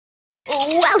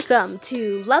Welcome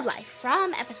to Love Life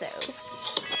from episode.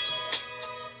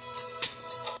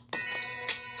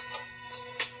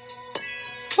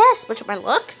 Yes, which my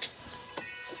look?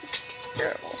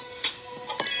 Terrible.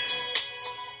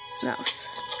 No.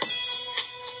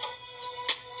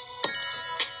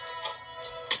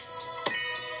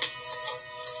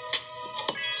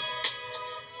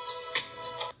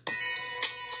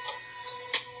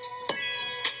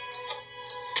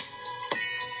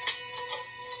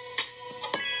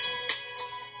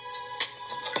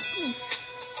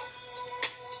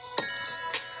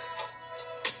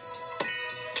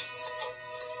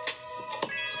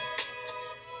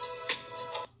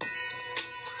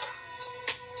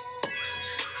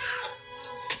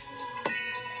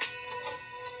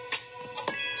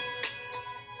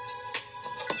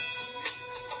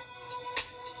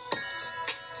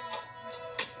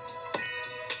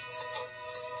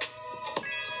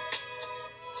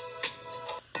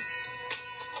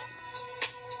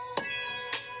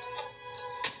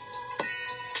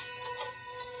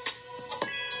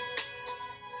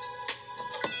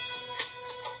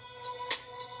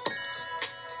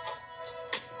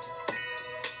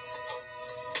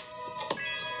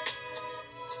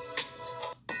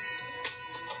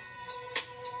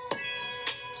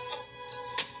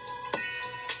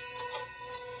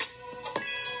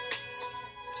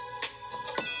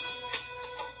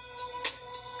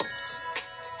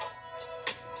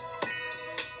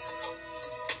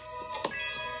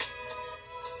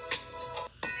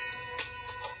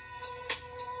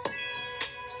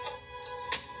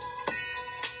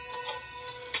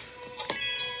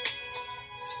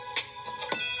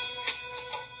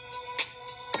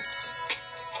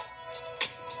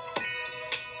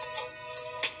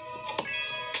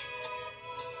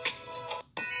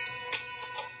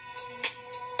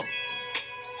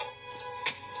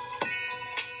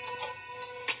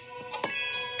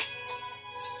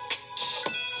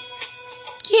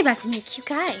 You're about to meet a cute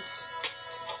guy.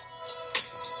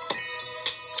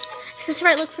 Is this the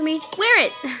right look for me? Wear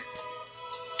it!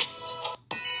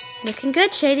 Looking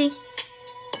good, Shady. Are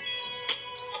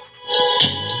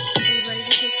you ready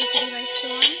to take the city by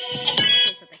storm? No, I want to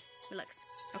take something. Relax.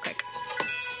 Okay.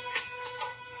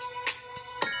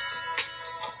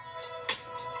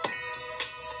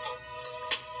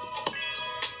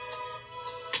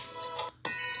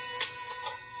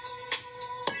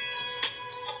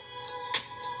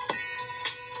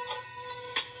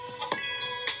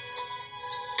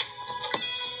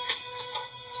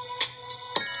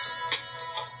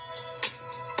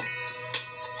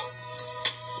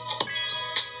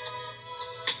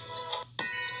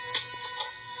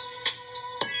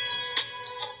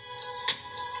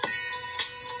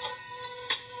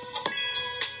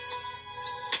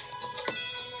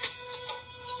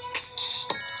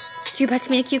 You're about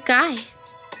to meet a cute guy.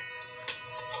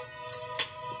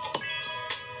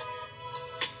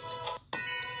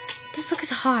 This look is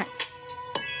hot.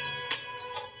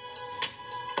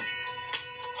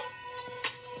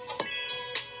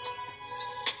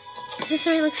 Is this the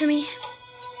right look for me?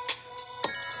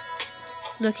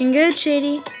 Looking good,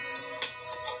 Shady.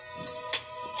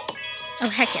 Oh,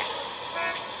 heck yes.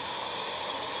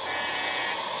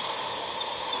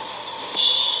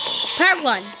 Part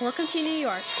 1. Welcome to New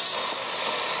York.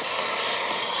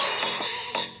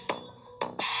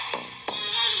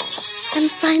 I'm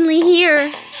finally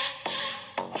here.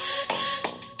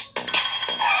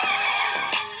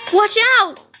 Watch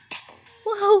out!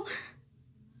 Whoa.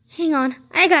 Hang on,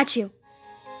 I got you.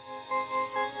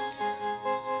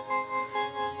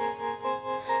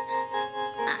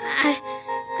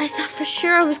 I thought for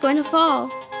sure I was going to fall.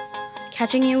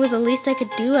 Catching you was the least I could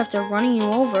do after running you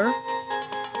over.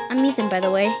 I'm Ethan, by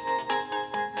the way.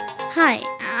 Hi,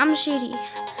 I'm Shady.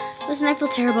 Listen, I feel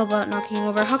terrible about knocking you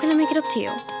over. How can I make it up to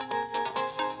you?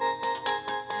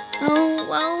 Oh,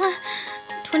 well,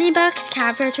 20 bucks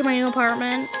cab fare to my new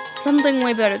apartment. Something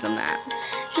way better than that.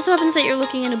 Just so happens that you're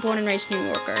looking at a born and raised New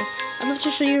Yorker. I'd love to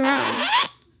show you around.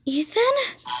 Ethan?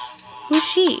 Who's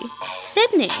she?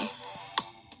 Sydney.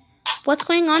 What's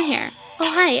going on here?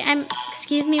 Oh, hi,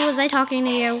 excuse me, was I talking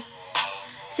to you?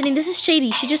 Sydney, this is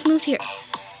Shady. She just moved here.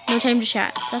 No time to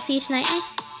chat. I'll see you tonight, eh?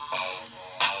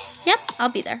 Yep, I'll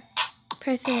be there.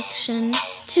 Perfection.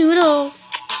 Toodles.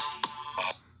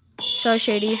 So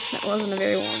Shady, that wasn't a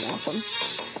very warm welcome.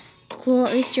 It's cool,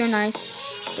 at least you're nice.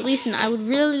 But listen, I would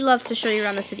really love to show you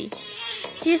around the city.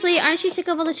 Seriously, aren't you sick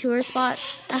of all the tourist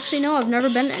spots? Actually, no, I've never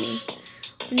been to any.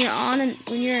 When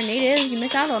you're a native, you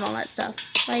miss out on all that stuff.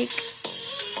 Like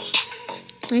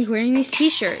wearing these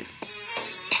t-shirts.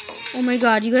 Oh my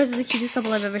god, you guys are the cutest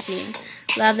couple I've ever seen.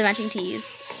 Love the matching tees.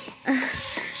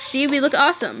 See, we look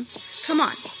awesome. Come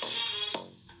on.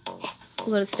 We'll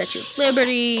go to the Statue of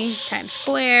Liberty, Times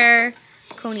Square,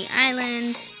 Coney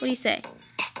Island. What do you say?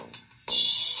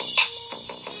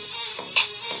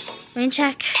 Rain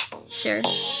check? Sure.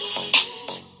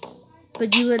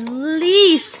 But you at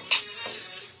least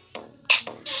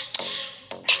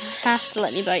have to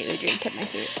let me buy you a drink at my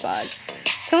favorite spot.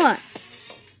 Come on.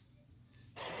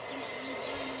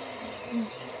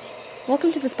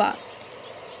 Welcome to the spot.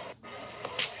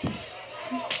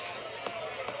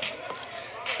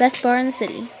 Best bar in the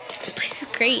city. This place is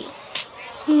great.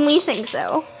 We think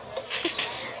so.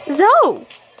 Zoe!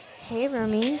 Hey,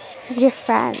 Rumi. This is your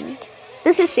friend.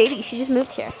 This is Shady. She just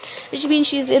moved here. Which means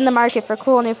she's in the market for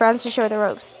cool new friends to show her the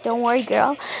ropes. Don't worry,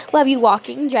 girl. We'll have you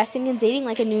walking, dressing, and dating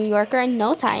like a New Yorker in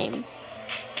no time.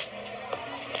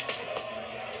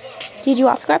 Did you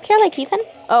also grow up here like Ethan?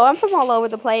 Oh, I'm from all over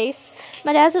the place.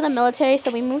 My dad's in the military,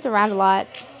 so we moved around a lot.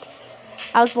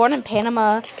 I was born in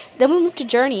Panama. Then we moved to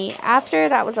Journey. After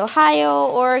that was Ohio,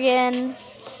 Oregon,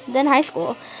 then high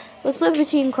school. It was split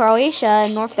between Croatia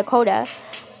and North Dakota.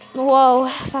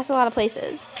 Whoa, that's a lot of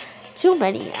places. Too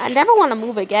many. I never want to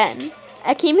move again.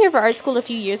 I came here for art school a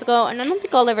few years ago, and I don't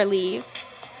think I'll ever leave.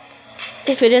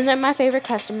 If it isn't my favorite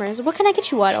customers, what can I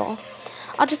get you, Waddle?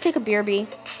 I'll just take a BRB.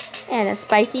 And a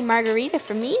spicy margarita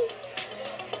for me.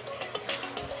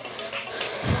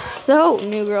 So,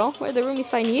 new girl, where'd the roomies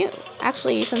find you?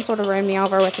 Actually, Ethan sort of ran me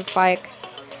over with his bike.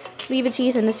 Leave it to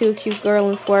Ethan to sue a cute girl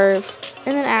and swerve.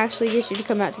 And then actually get you to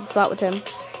come out to the spot with him.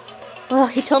 Well,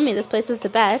 he told me this place was the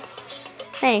best.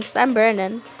 Thanks, I'm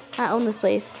Brandon. I own this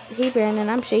place. Hey, Brandon,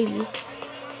 I'm Shady.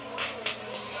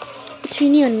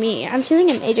 Between you and me, I'm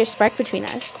feeling a major spark between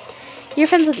us. You're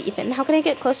friends with Ethan. How can I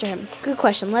get close to him? Good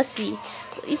question. Let's see.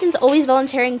 Ethan's always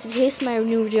volunteering to taste my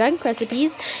new drink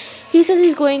recipes. He says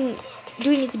he's doing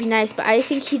it to be nice, but I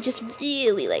think he just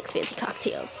really likes fancy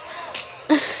cocktails.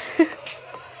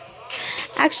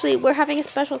 Actually, we're having a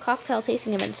special cocktail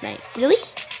tasting event tonight. Really?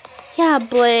 Yeah,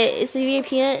 but it's a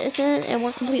VIP, isn't it? And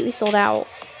we're completely sold out.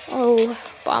 Oh,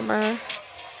 bummer.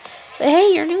 But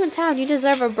hey, you're new in town. You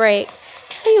deserve a break.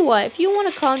 Tell you what, if you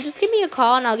want to come, just give me a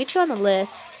call and I'll get you on the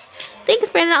list. Thanks,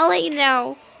 Brandon. I'll let you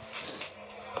know.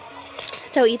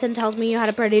 So Ethan tells me you had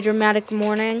a pretty dramatic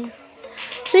morning.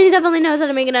 Shady definitely knows how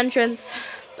to make an entrance.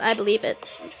 I believe it.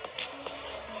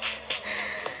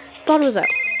 Phone was up.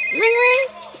 Ring ring.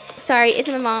 Sorry, it's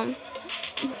my mom.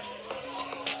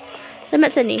 So I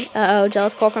met Sydney. Uh-oh,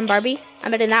 jealous girlfriend Barbie? I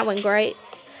bet in that went great.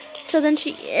 So then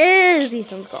she is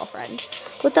Ethan's girlfriend.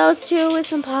 With those two,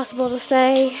 it's impossible to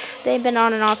say. They've been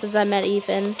on and off since I met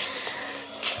Ethan.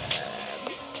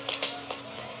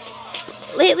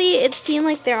 Lately, it seemed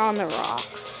like they're on the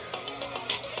rocks.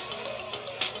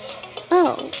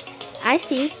 Oh, I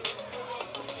see.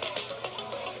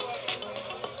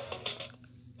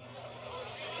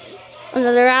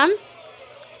 Another round?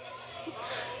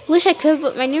 Wish I could,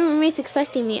 but my new roommate's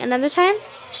expecting me. Another time?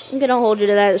 I'm gonna hold you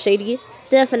to that, Shady.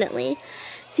 Definitely.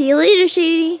 See you later,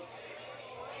 Shady.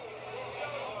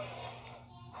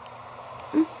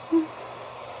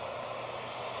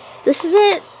 This is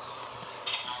it.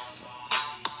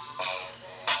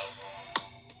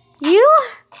 You?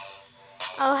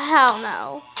 Oh, hell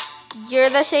no. You're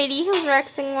the Shady who's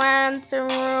wrecking around the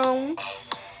room.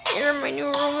 You're my new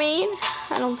roommate?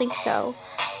 I don't think so.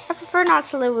 I prefer not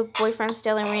to live with boyfriends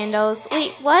stealing randos.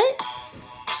 Wait, what?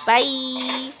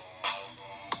 Bye.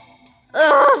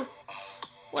 Ugh.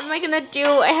 What am I gonna do?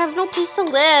 I have no place to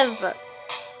live.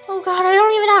 Oh god, I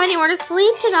don't even have anywhere to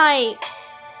sleep tonight.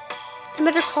 I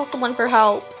better call someone for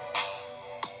help.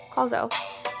 Call Zoe.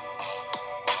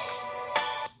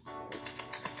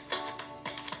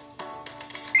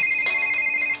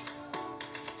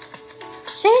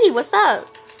 Shady, what's up?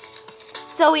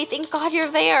 Zoe, thank God you're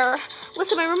there.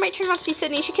 Listen, my roommate turned out to be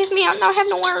Sydney. She kicked me out, and now I have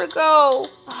nowhere to go.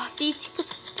 Oh, see,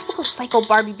 typical psycho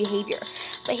Barbie behavior.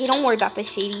 But hey, don't worry about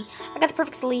this, Shady. I got the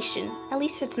perfect solution, at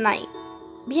least for tonight.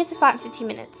 Be at the spot in 15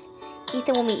 minutes.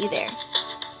 Ethan will meet you there.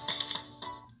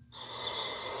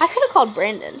 I could have called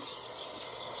Brandon.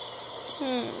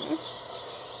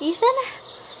 Ethan?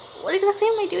 What exactly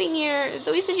am I doing here?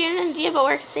 Zoe said you had an idea about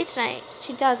where I could stay tonight.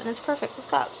 She does, and it's perfect.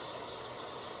 Look up.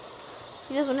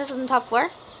 See those windows on the top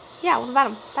floor? Yeah, what about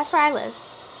them? That's where I live.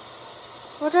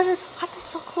 What is this? What? That's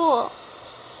so cool.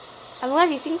 I'm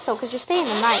glad you think so, because you're staying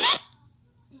the night.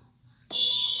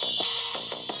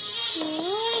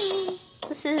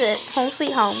 This is it. Home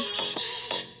sweet home.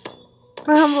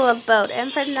 My humble abode.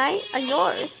 And for the night,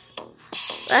 yours.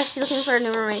 We're actually looking for a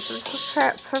new roommate, so this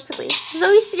works perfectly.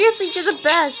 Zoe, seriously, you're the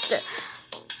best.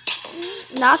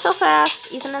 Not so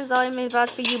fast. Ethan and Zoe may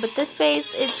vouch for you, but this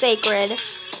space is sacred.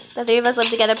 The three of us live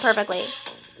together perfectly.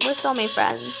 We're soulmate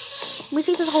friends. We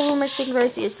take this whole roommate thing very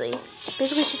seriously.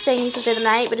 Basically, she's saying you can stay the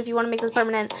night, but if you want to make this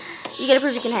permanent, you gotta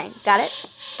prove you can hang. Got it?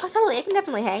 Oh, totally. I can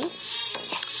definitely hang.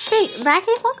 Okay, in that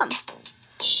case, welcome.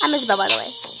 I'm Isabel, by the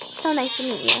way. So nice to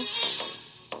meet you.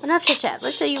 Enough chit chat.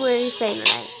 Let's show you where you're staying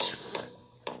tonight.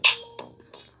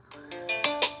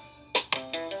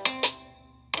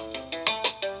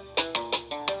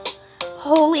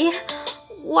 Holy,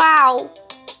 wow.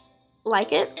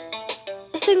 Like it?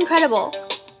 It's incredible.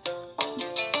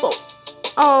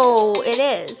 Oh, it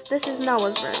is. This is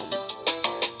Noah's room.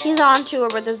 He's on tour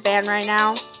with this band right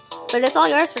now, but it's all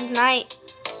yours for tonight.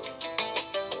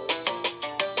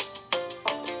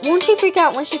 Won't she freak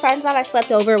out when she finds out I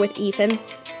slept over with Ethan?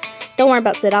 Don't worry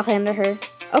about Sid, I'll hand it to her.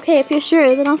 Okay, if you're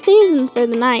sure, then I'll stay in for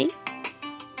the night.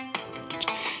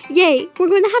 Yay, we're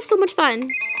going to have so much fun.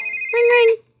 Ring,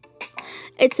 ring.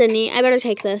 It's Sydney. I better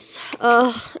take this.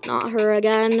 Ugh, not her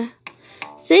again.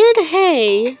 Sid,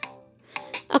 hey.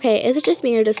 Okay, is it just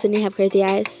me or does Sydney have crazy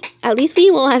eyes? At least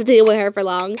we won't have to deal with her for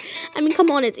long. I mean,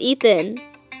 come on, it's Ethan.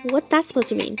 What's that supposed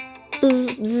to mean?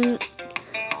 Bzz,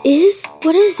 bzz.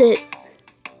 What is it?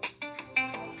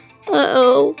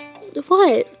 Uh-oh.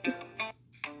 What?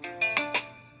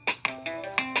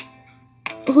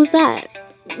 Who's that?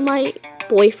 My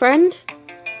boyfriend?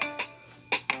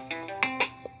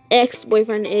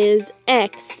 Ex-boyfriend is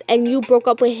ex, and you broke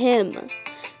up with him.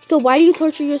 So why do you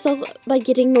torture yourself by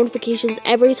getting notifications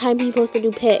every time he posts a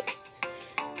new pic?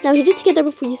 Now, get it together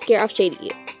before you scare off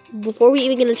Shady. Before we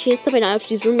even get a chance to find out if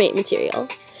she's roommate material.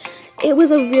 It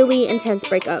was a really intense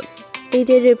breakup. They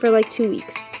did it for like 2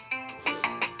 weeks.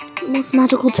 The most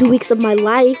magical 2 weeks of my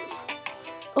life.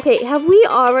 Okay, have we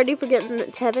already forgotten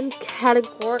that Tevin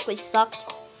categorically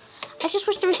sucked? I just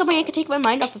wish there was some way I could take my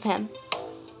mind off of him.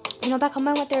 You know, back home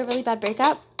I went through a really bad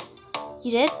breakup.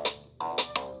 You did?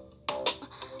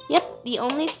 Yep, the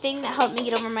only thing that helped me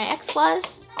get over my ex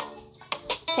was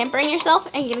pampering yourself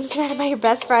and getting surrounded by your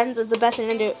best friends is the best thing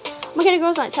to do. Oh my god, a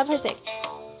girls' night, stop first thing.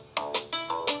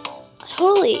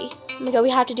 Totally. Oh my god, we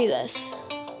have to do this.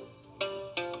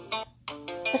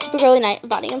 A super girly night,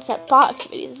 bonding and set bot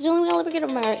activities. It's the only way I'll ever get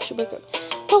over my actual breakup.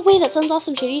 But wait, that sounds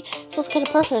awesome, Shady. It's also kind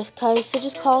of perfect, because Sid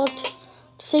just called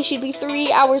to say she'd be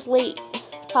 3 hours late.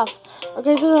 Tough. Our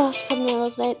guys will have to come to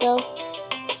girls' night, though.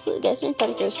 So the guys need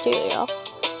pedicures, too, y'all.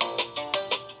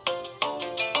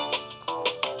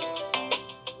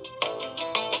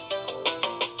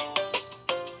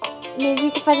 Maybe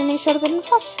we could find a new show to put in the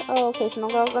flesh. Oh, okay, so no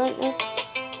girls' night.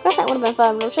 Girls' night would have been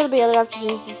fun, but I'm sure there'll be other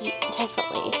opportunities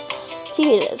definitely.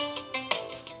 TV it is.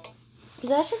 Did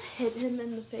that just hit him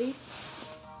in the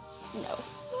face? No.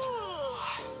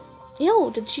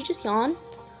 Ew, did she just yawn?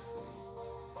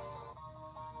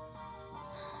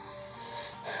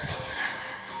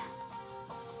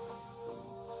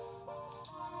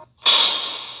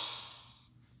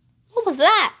 What was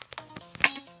that?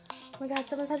 Oh my god,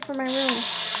 someone's headed for my room.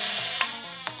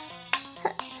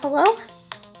 Hello?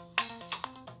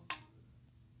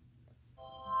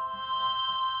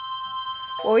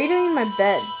 What were you doing in my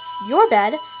bed? Your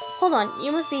bed? Hold on,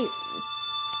 you must be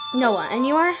Noah, and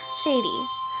you are Shady.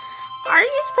 Are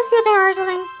you supposed to be there or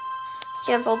something?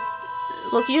 Cancelled.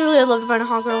 Look, usually I'd love to find a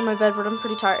hot girl in my bed, but I'm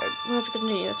pretty tired. We'll have to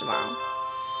continue this tomorrow.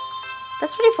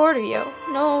 That's pretty forward of you.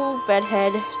 No,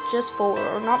 bedhead. Just forward.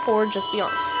 Or not forward, just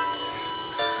beyond.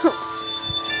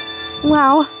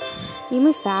 Wow. You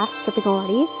move fast, stripping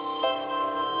already?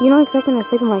 You don't expect me to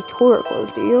sleep in my tour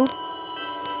clothes, do you?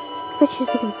 Expect you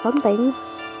to sleep in something.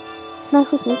 No,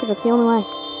 sleep naked, that's the only way.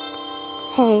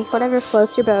 Hey, whatever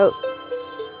floats your boat.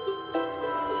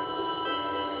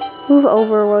 Move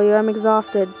over, will you? I'm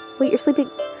exhausted. Wait, you're sleeping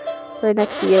right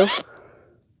next to you.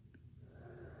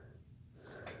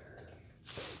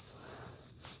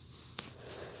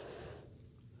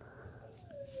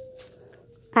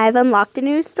 I've unlocked a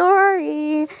new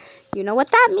story. You know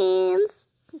what that means.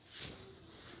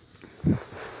 And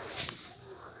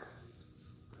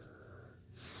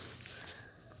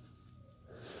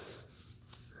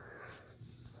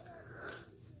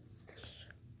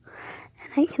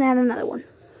I can add another one.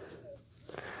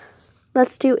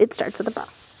 Let's do It Starts with a Bow.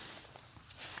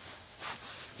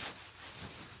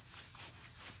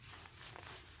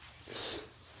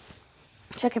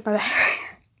 Check out my battery.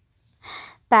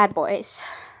 Bad boys.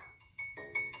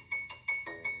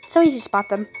 So easy to spot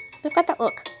them. They've got that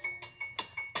look.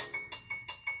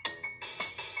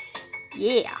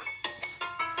 Yeah.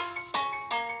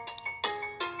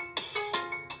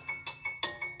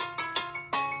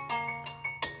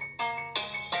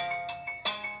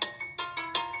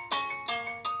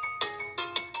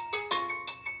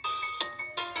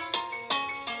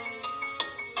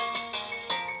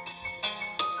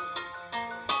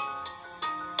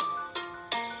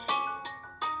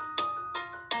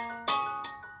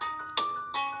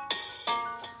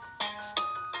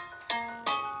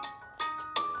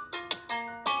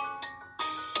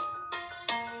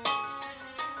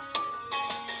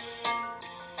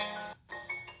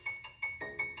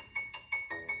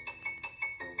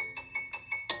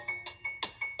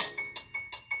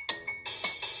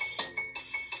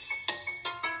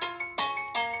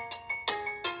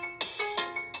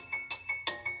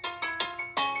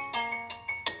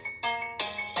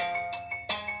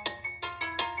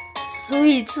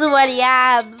 Sweet, sweaty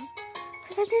abs.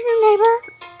 Is that your new neighbor?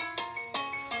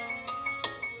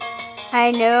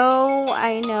 I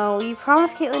know. You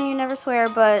promised Caitlin you never swear,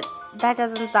 but that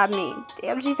doesn't stop me.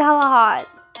 Damn, she's hella hot.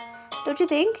 Don't you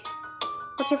think?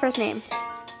 What's your first name?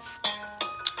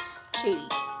 Shady.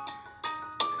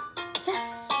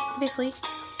 Yes, obviously.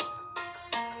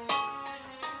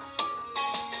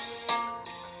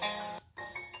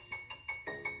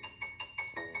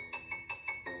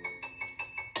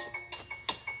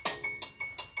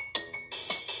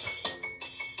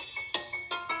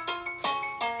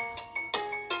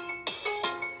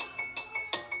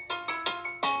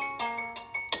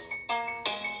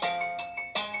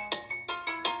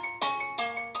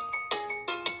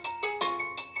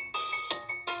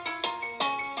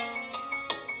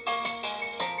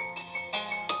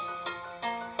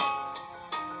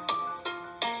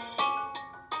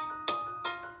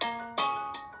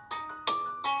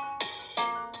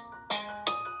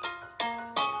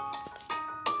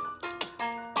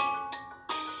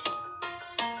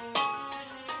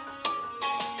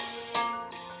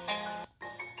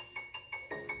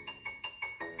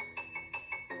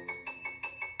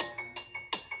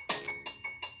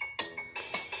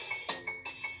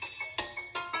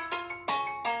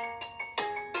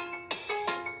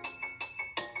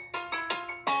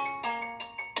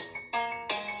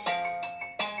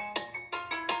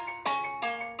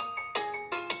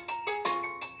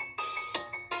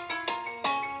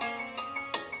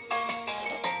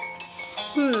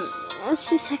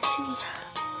 She's sexy.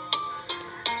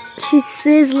 She's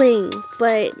sizzling,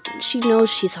 but she knows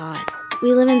she's hot.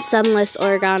 We live in sunless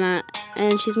Oregana,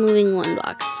 and she's moving one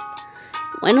box.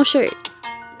 Why no shirt?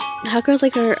 Hot girls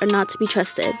like her are not to be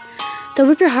trusted. They'll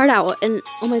rip your heart out, and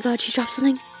oh my god, she dropped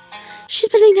something. She's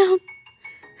bending down.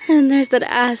 And there's that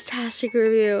ass-tastic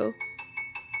review.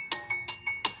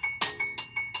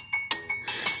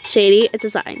 Shady, it's a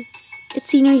sign. It's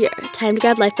senior year. Time to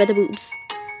grab life by the boobs.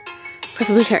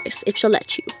 Preferably hers, if she'll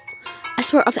let you. I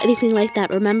swear off anything like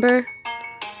that, remember?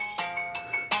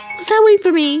 Was that wait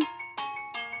for me?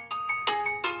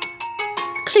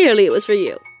 Clearly it was for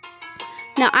you.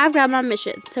 Now I've got my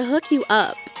mission to hook you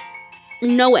up.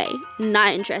 No way,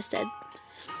 not interested.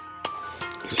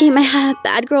 See, my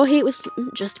bad girl hate was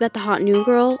just about the hot new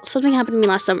girl. Something happened to me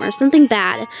last summer, something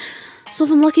bad. So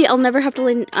if I'm lucky, I'll never have to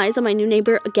lay eyes on my new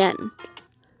neighbor again.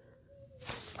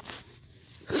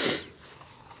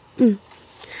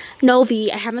 No,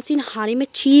 V, I haven't seen Hottie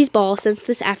McCheeseball since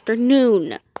this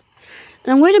afternoon. And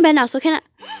I'm going to bed now, so can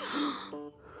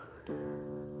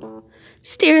I...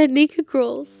 Stare at naked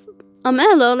girls.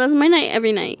 Hello, that's my night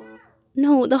every night.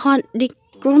 No, the hot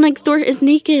girl next door is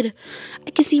naked.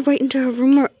 I can see right into her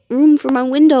room from my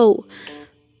window.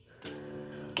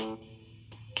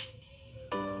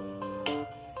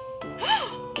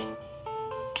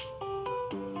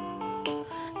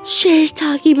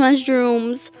 Shiitake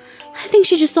mushrooms. I think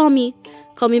she just saw me.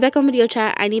 Call me back on video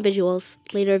chat. I need visuals.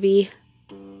 Later, V.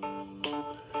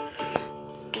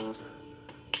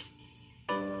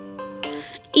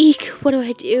 Eek, what do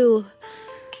I do?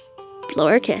 Blow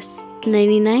her a kiss.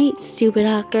 Nighty night, stupid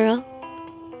hot girl.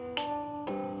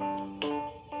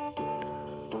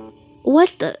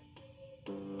 What the?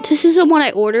 This isn't what I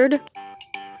ordered.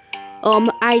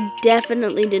 I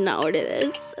definitely did not order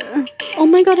this. Oh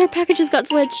my god, our packages got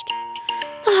switched.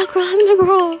 Oh, girl has my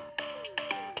bra.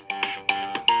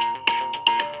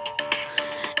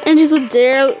 And she's with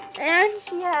Dale, and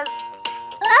she has,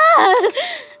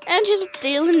 and she's with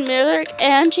Dale and Miller,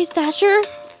 and she's Thatcher.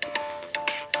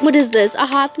 What is this? A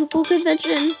hot people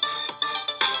convention?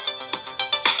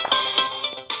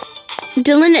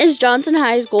 Dylan is Johnson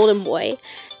High's golden boy,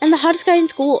 and the hottest guy in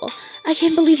school. I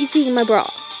can't believe he's seeing my bra.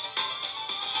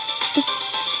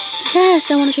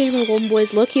 Yes, I want to change my golden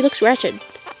boy's look. He looks wretched.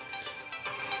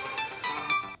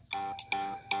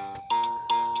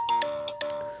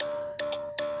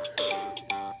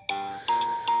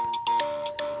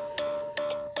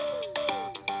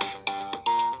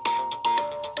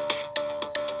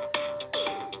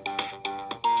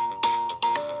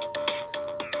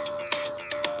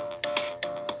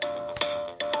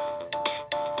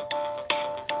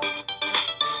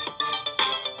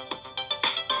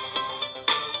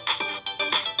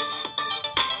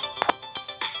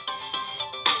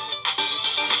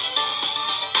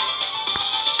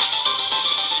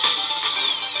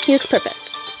 He looks perfect.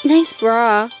 Nice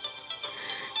bra.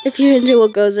 If you're into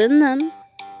what goes in them.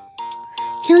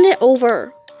 Hand it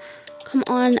over. Come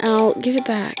on, Al. Give it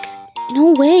back.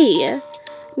 No way.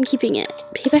 I'm keeping it.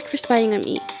 Payback for spying on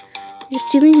me. You're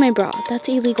stealing my bra. That's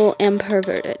illegal and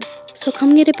perverted. So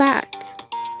come get it back.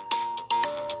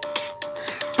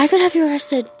 I could have you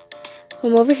arrested.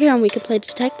 Come over here and we can play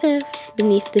detective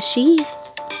beneath the sheets.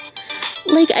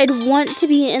 Like, I'd want to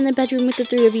be in the bedroom with the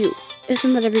three of you.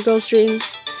 Isn't that every girl's dream?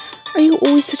 Are you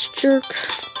always such a jerk?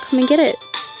 Come and get it.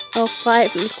 I'll fly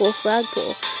it from the school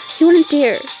flagpole. You wouldn't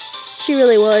dare. She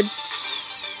really would.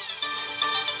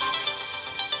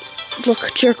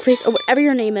 Look, jerk face, or whatever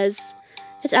your name is.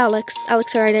 It's Alex.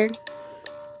 Alex Ryder.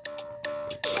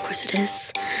 Of course it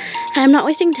is. I'm not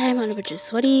wasting time on a bunch of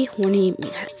sweaty, horny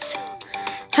meatheads.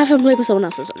 Have fun playing with someone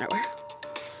else's underwear.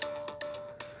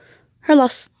 Her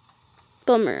loss.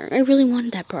 Bummer. I really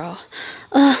wanted that bra.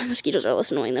 Mosquitoes are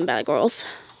less annoying than bad girls.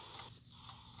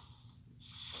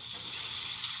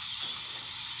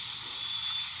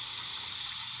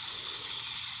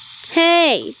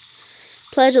 Hey!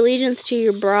 Pledge allegiance to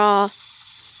your bra. I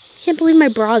can't believe my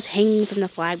bra is hanging from the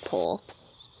flagpole.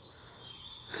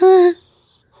 Huh.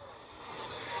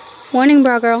 Morning,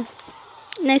 bra girl.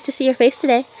 Nice to see your face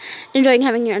today. Enjoying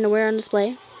having your underwear on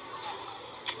display.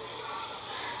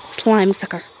 Slime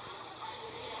sucker.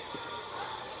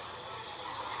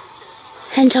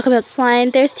 And talk about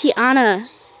slime. There's Tiana.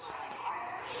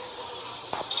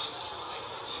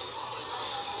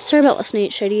 Sorry about last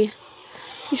night, Shady.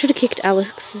 You should have kicked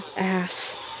Alex's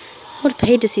ass. I would have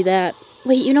paid to see that.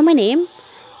 Wait, you know my name?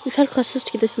 We've had classes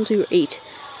together since we were 8,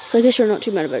 so I guess you're not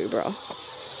too mad about your bra.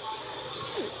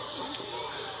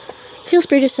 Feel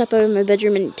free to stop over my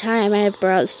bedroom anytime. I have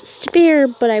bras to spare,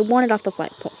 but I want it off the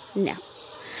flagpole now.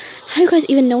 How do you guys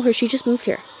even know her? She just moved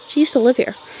here. She used to live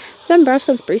here. I've been bras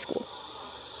since preschool.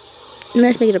 And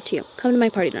let's make it up to you. Come to my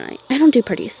party tonight. I don't do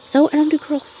parties, so I don't do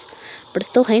girls. But I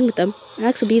still hang with them.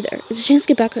 Alex will be there. It's a chance to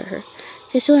get back at her.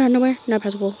 Can I steal her underwear? Not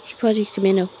possible. She probably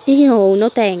commando. Ew, no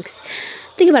thanks.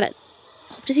 Think about it.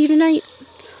 Hope to see you tonight.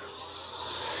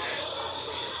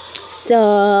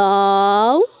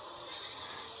 So,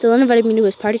 Dylan invited me to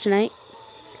his party tonight.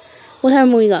 What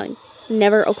time are we going?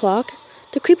 Never o'clock?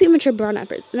 The creepy mature brown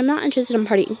uppers, and I'm not interested in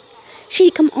partying.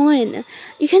 Shady, come on.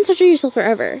 You can't torture yourself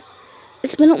forever.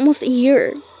 It's been almost a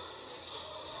year.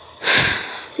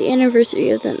 The anniversary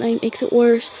of that night makes it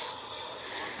worse.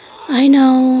 I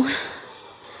know.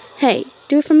 Hey,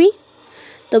 do it for me?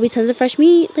 There'll be tons of fresh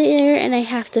meat later, and I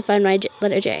have to find my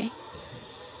letter J.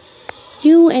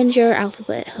 You and your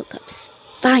alphabet hookups.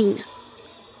 Fine.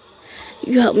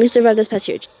 You helped me survive this past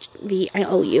year, V. I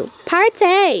owe you.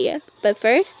 Party! But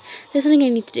first, there's something I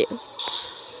need to do.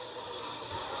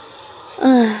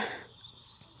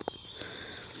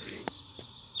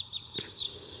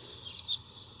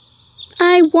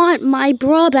 I want my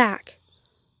bra back.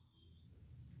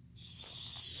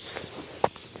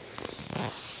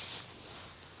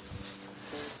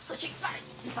 Switching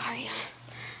sides. I'm sorry.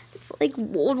 It's like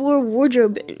World War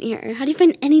wardrobe in here. How do you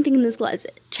find anything in this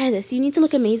closet? Try this. You need to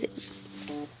look amazing.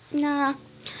 Nah.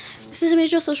 This is a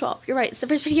major social op. You're right. It's the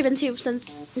first party you've been to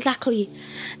since exactly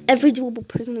every doable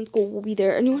person in school will be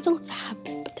there. And you want to look fab,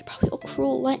 but they're probably all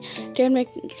cruel. Like, Darren make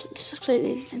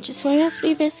and just why I asked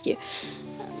me to ask you.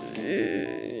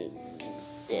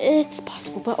 It's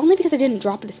possible, but only because I didn't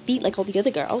drop at his feet like all the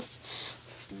other girls.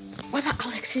 What about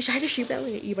Alex? He tried to shoot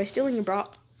belly at you by stealing your bra.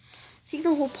 Seeing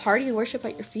the whole party worship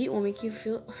at your feet will make you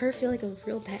feel like a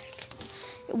real dick.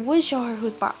 It would show her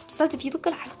who's boss. Besides, if you look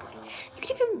good, I look good. You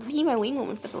could even be my wing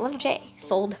woman for the letter J.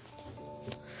 Sold.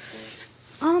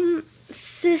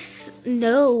 Sis,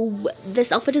 no.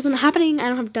 This outfit isn't happening. I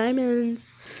don't have diamonds.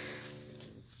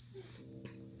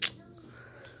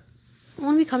 I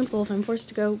want to be comfortable if I'm forced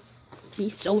to go be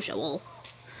social.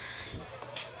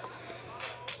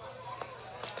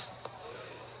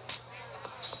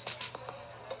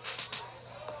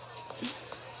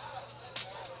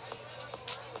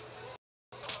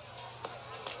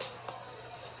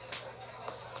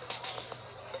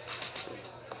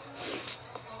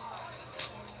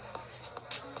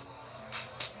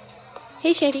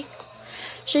 Hey, Shady.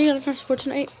 Sure you got a sport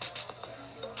tonight?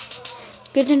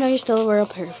 Good to know you're still a real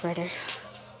perf writer.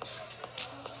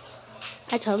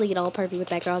 I totally get all pervy with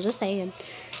that girl, just saying.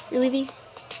 Really, V?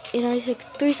 It already took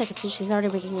 3 seconds and she's already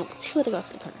waking up with 2 other girls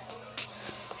in the corner.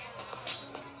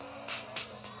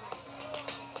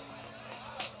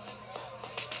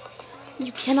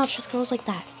 You cannot trust girls like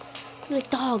that. They're like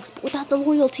dogs, but without the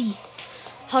loyalty.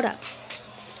 Hold up.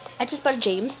 I just spotted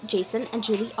James, Jason, and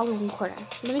Julie all in one corner.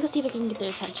 Let me go see if I can get their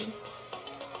attention.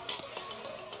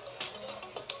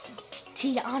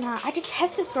 Tiana, I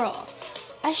detest this girl.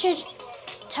 I should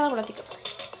tell her what I think of her.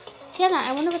 Tiana,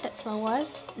 I wonder what that smell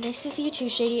was. Nice to see you too,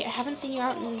 Shady. I haven't seen you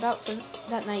out and about since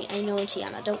that night. I know,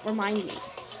 Tiana. Don't remind me.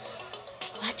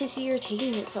 Glad to see you're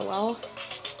taking it so well.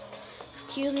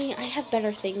 Excuse me, I have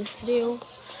better things to do.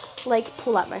 Like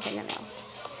pull out my fingernails.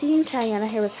 Seeing Tiana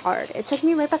here was hard. It took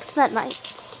me right back to that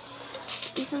night.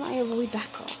 Lisa and I avoid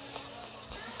back calls.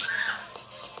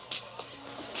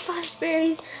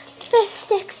 Fuzzberries, fish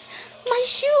sticks, my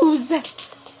shoes.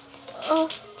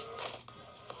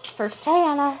 First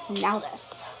Diana, now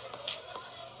this.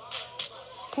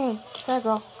 Hey, sorry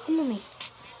girl, come with me.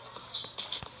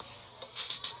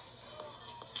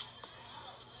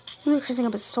 We were cursing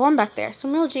up a storm back there.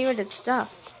 Some real G-rated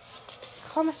stuff.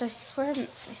 I promised sister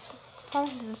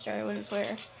I wouldn't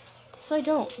swear. So I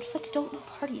don't. Just like I don't know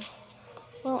parties.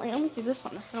 Well, I only do this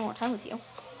one if I don't want time with you.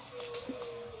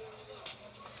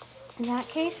 In that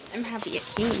case, I'm happy it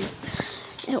came.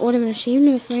 It would have been a shame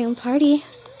to miss my own party.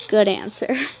 Good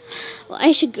answer. Well,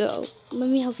 I should go. Let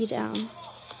me help you down.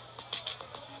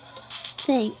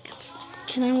 Thanks.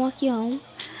 Can I walk you home?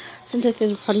 Since I threw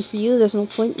the party for you, there's no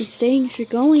point in me staying if you're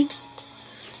going.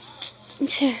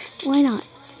 Sure, why not?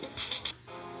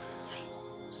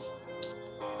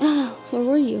 Ah, where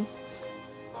were you?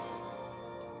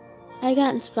 I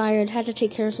got inspired, had to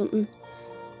take care of something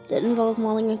that involved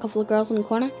mauling a couple of girls in the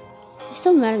corner. You're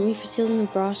still mad at me for stealing a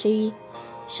bra, Shady. You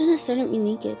shouldn't have stared at me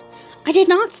naked. I did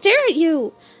not stare at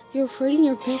you! You were parading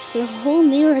your bits for the whole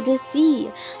neighborhood to see.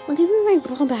 Now give me my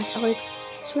bra back, Alex.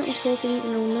 If you want your soul to eat,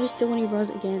 then I will never steal one of your bras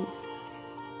again.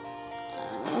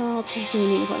 I'll chase you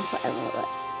in uniform, so I don't know that.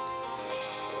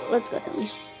 Let's go then.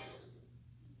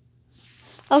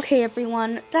 Okay,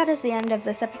 everyone, that is the end of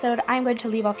this episode. I'm going to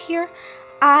leave off here.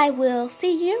 I will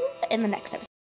see you in the next episode.